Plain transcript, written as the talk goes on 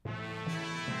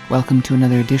Welcome to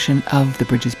another edition of the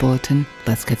Bridges Bulletin.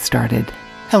 Let's get started.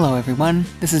 Hello everyone,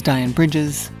 this is Diane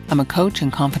Bridges. I'm a coach and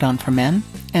confidant for men,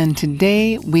 and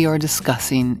today we are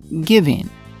discussing giving.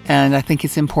 And I think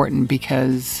it's important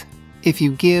because if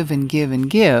you give and give and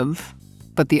give,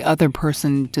 but the other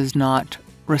person does not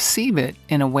receive it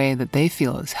in a way that they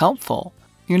feel is helpful,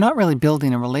 you're not really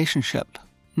building a relationship,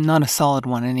 not a solid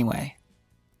one anyway.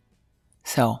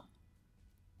 So,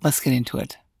 let's get into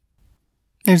it.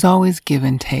 There's always give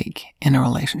and take in a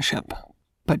relationship,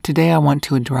 but today I want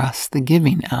to address the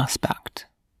giving aspect.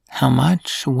 How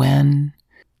much, when,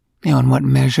 in what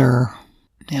measure,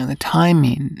 the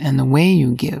timing and the way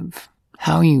you give,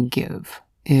 how you give,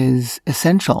 is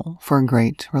essential for a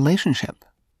great relationship.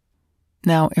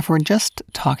 Now, if we're just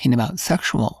talking about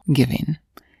sexual giving,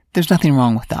 there's nothing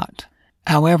wrong with that.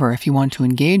 However, if you want to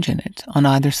engage in it on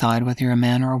either side, whether you're a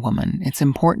man or a woman, it's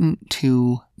important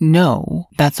to know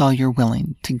that's all you're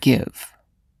willing to give.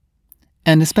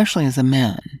 And especially as a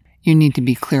man, you need to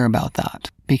be clear about that,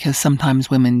 because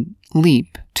sometimes women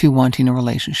leap to wanting a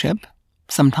relationship.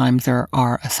 Sometimes there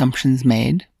are assumptions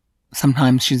made.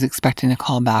 Sometimes she's expecting a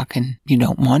call back and you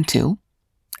don't want to.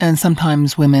 And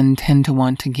sometimes women tend to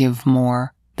want to give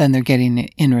more than they're getting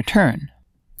in return.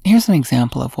 Here's an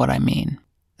example of what I mean.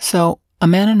 So, a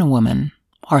man and a woman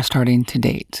are starting to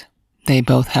date. They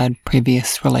both had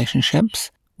previous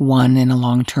relationships, one in a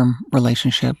long-term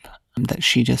relationship that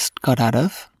she just got out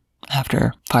of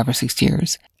after 5 or 6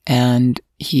 years, and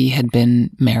he had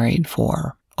been married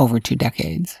for over 2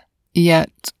 decades.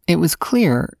 Yet, it was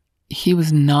clear he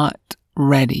was not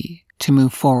ready to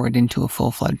move forward into a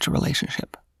full-fledged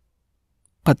relationship.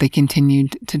 But they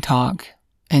continued to talk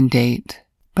and date,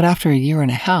 but after 1.5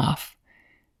 years,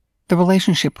 the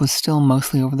relationship was still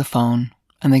mostly over the phone,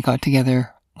 and they got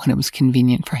together when it was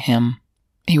convenient for him.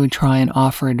 He would try and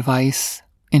offer advice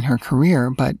in her career,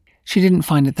 but she didn't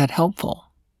find it that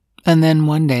helpful. And then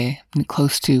one day,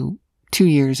 close to 2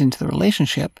 years into the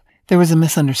relationship, there was a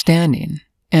misunderstanding,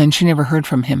 and she never heard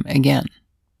from him again.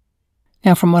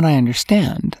 Now, from what I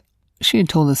understand, she had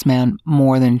told this man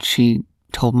more than she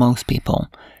told most people.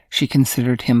 She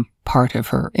considered him part of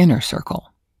her inner circle.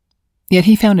 Yet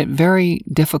he found it very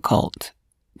difficult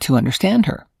to understand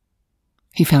her.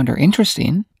 He found her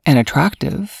interesting and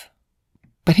attractive,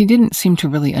 but he didn't seem to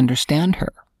really understand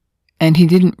her. And he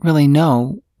didn't really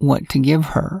know what to give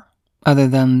her other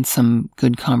than some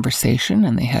good conversation,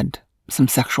 and they had some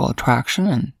sexual attraction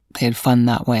and they had fun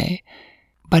that way.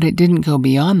 But it didn't go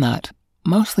beyond that,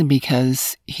 mostly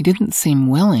because he didn't seem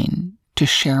willing to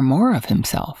share more of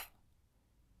himself.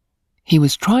 He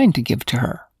was trying to give to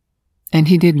her, and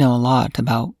he did know a lot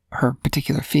about her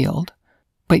particular field,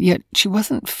 but yet she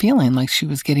wasn't feeling like she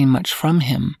was getting much from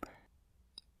him.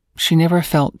 She never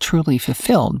felt truly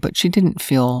fulfilled, but she didn't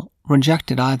feel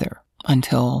rejected either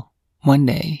until one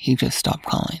day he just stopped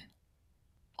calling.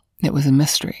 It was a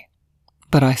mystery,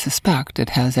 but I suspect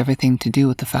it has everything to do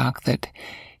with the fact that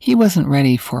he wasn't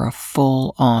ready for a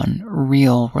full-on,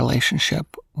 real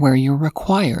relationship where you're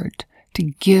required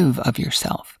to give of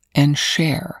yourself and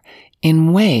share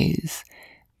in ways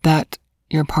that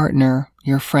your partner,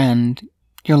 your friend,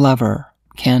 your lover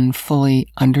can fully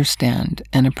understand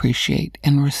and appreciate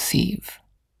and receive.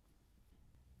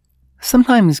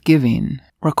 Sometimes giving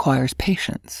requires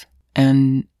patience,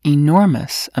 an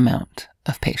enormous amount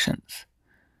of patience.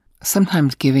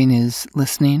 Sometimes giving is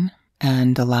listening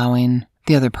and allowing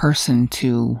the other person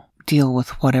to deal with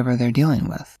whatever they're dealing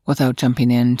with without jumping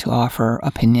in to offer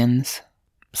opinions.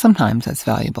 Sometimes that's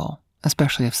valuable,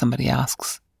 especially if somebody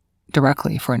asks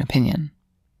directly for an opinion.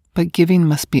 But giving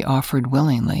must be offered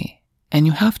willingly, and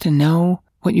you have to know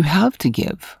what you have to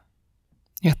give.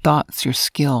 Your thoughts, your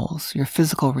skills, your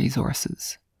physical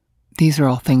resources. These are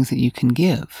all things that you can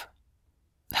give.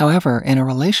 However, in a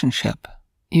relationship,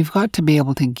 you've got to be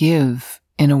able to give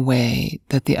in a way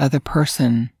that the other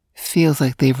person feels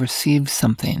like they've received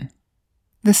something.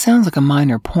 This sounds like a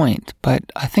minor point,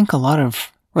 but I think a lot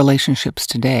of relationships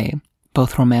today,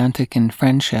 both romantic and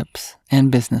friendships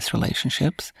and business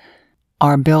relationships,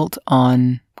 are built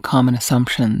on common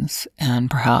assumptions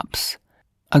and perhaps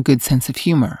a good sense of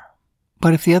humor.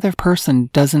 But if the other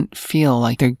person doesn't feel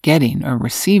like they're getting or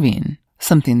receiving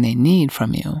something they need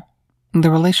from you, the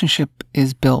relationship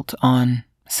is built on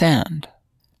sand.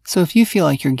 So if you feel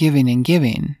like you're giving and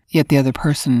giving, yet the other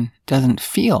person doesn't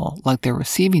feel like they're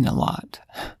receiving a lot,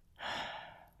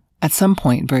 at some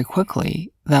point very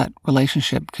quickly, that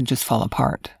relationship could just fall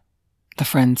apart. The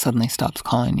friend suddenly stops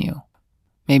calling you.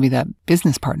 Maybe that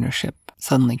business partnership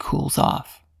suddenly cools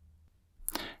off.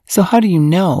 So how do you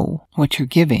know what you're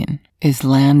giving is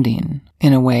landing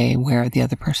in a way where the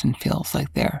other person feels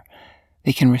like they're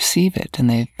they can receive it and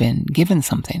they've been given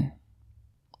something.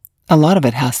 A lot of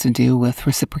it has to do with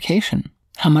reciprocation.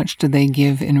 How much do they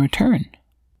give in return?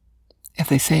 If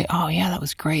they say, oh yeah, that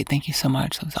was great, thank you so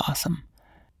much, that was awesome.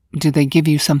 Do they give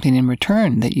you something in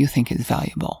return that you think is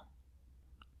valuable?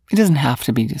 It doesn't have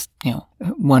to be just,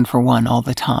 one for one all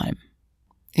the time.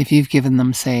 If you've given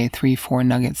them, say, 3-4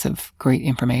 nuggets of great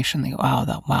information, they go, wow,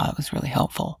 that was really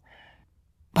helpful.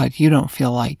 But you don't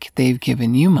feel like they've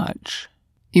given you much.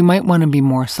 You might want to be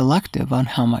more selective on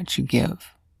how much you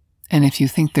give. And if you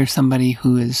think there's somebody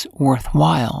who is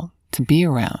worthwhile to be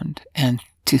around and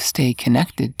to stay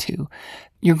connected to,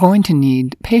 you're going to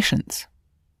need patience.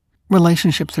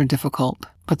 Relationships are difficult,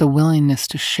 but the willingness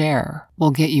to share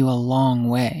will get you a long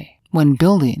way when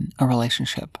building a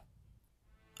relationship.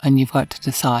 And you've got to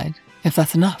decide if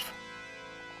that's enough.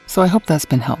 So I hope that's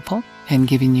been helpful and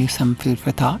giving you some food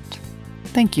for thought.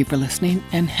 Thank you for listening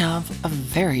and have a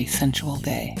very sensual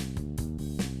day.